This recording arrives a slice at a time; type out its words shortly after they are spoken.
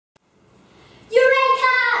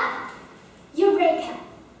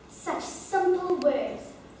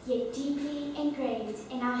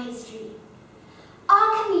history.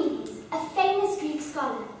 Archimedes, a famous Greek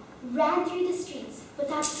scholar, ran through the streets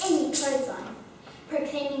without any clothes on,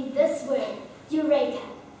 proclaiming this word, Eureka.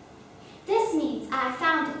 This means I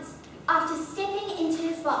found it, after stepping into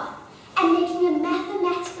his bath and making a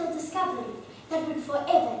mathematical discovery that would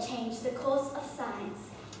forever change the course of science.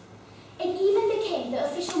 It even became the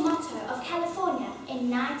official motto of California in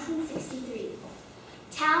 1963.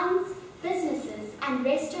 Towns, businesses, and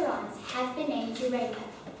restaurants have been named Eureka.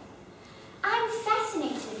 I'm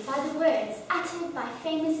fascinated by the words uttered by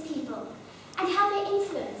famous people and how they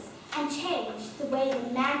influence and change the way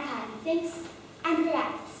that mankind thinks and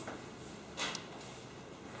reacts.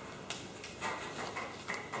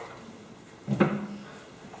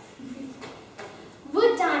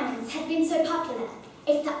 Would diamonds have been so popular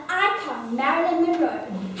if the icon Marilyn Monroe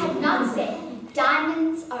had not said,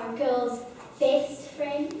 "Diamonds are a girl's best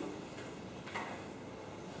friend"?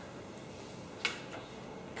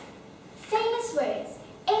 Famous words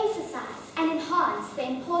emphasize and enhance the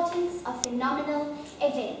importance of phenomenal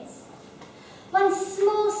events. One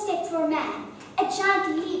small step for a man, a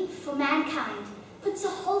giant leap for mankind, puts a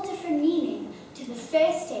whole different meaning to the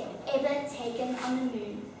first step ever taken on the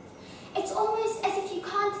moon. It's almost as if you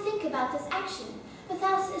can't think about this action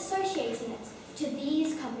without associating it to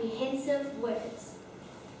these comprehensive words.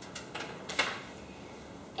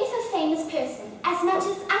 If a famous person as much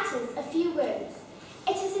as utters a few words,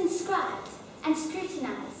 it is inscribed and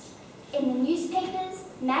scrutinized in the newspapers,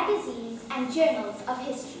 magazines, and journals of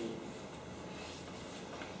history.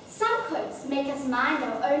 Some quotes make us mind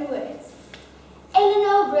our own words.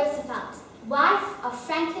 Eleanor Roosevelt, wife of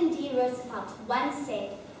Franklin D. Roosevelt, once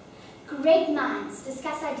said, "Great minds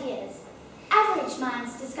discuss ideas. Average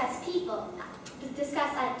minds discuss people.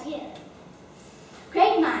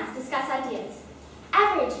 Great minds discuss ideas.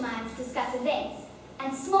 Average minds discuss events.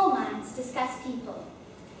 And small minds discuss people."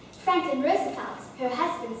 Franklin Roosevelt, her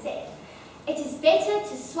husband, said, "It is better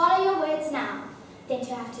to swallow your words now than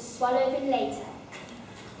to have to swallow them later."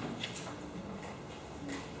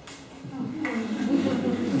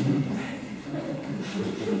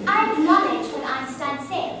 I acknowledge what Einstein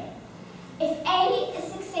said. If A is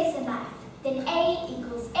success in life, then A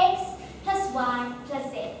equals X plus Y plus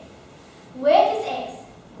Z. Work is X,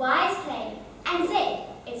 Y is play, and Z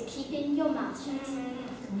is keeping your mouth shut.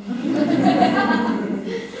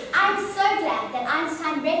 I'm so glad that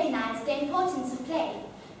Einstein recognized the importance of play,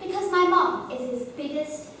 because my mom is his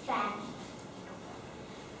biggest fan.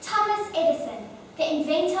 Thomas Edison, the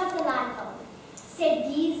inventor of the light bulb, said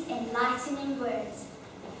these enlightening words: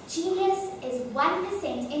 "Genius is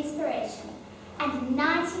 1% inspiration and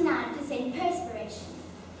 99% perspiration."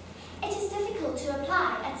 It is difficult to apply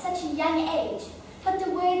at such a young age, but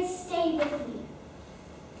the words stay with me.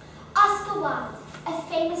 Oscar Wilde, a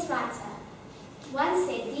famous writer, once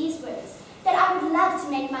said these words that I would love to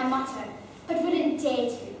make my motto, but wouldn't dare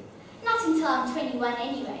to. Not until I'm 21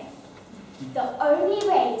 anyway. The only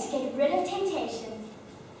way to get rid of temptation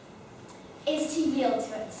is to yield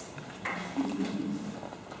to it.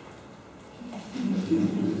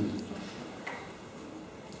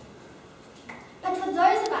 But for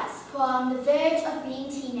those of us who are on the verge of being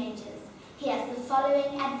teenagers, he has the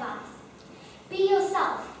following advice. Be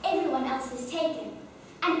yourself, everyone else is taken,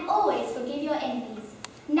 and always forgive your enemies.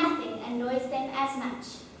 Nothing annoys them as much.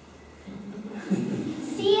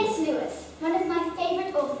 C.S. Lewis, one of my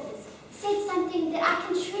favorite authors, said something that I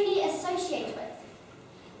can truly associate with.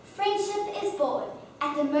 Friendship is born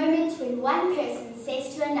at the moment when one person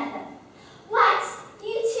says to another, "What?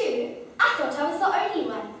 You too? I thought I was the only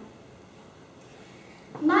one."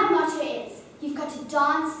 My motto is, you've got to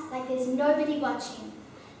dance like there's nobody watching,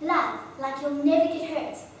 love like you'll never get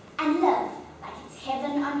hurt, and live like it's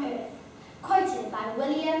heaven on earth. Quoted by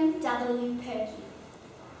William W. Perky.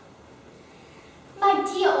 My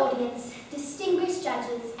dear audience, distinguished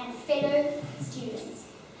judges, and fellow students,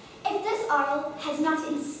 if this oral has not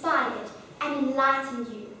inspired and enlightened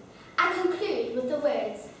you, I conclude with the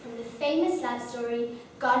words from the famous love story,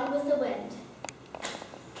 Gone with the Wind.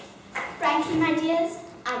 Frankly, my dears,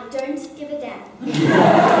 I don't give a damn.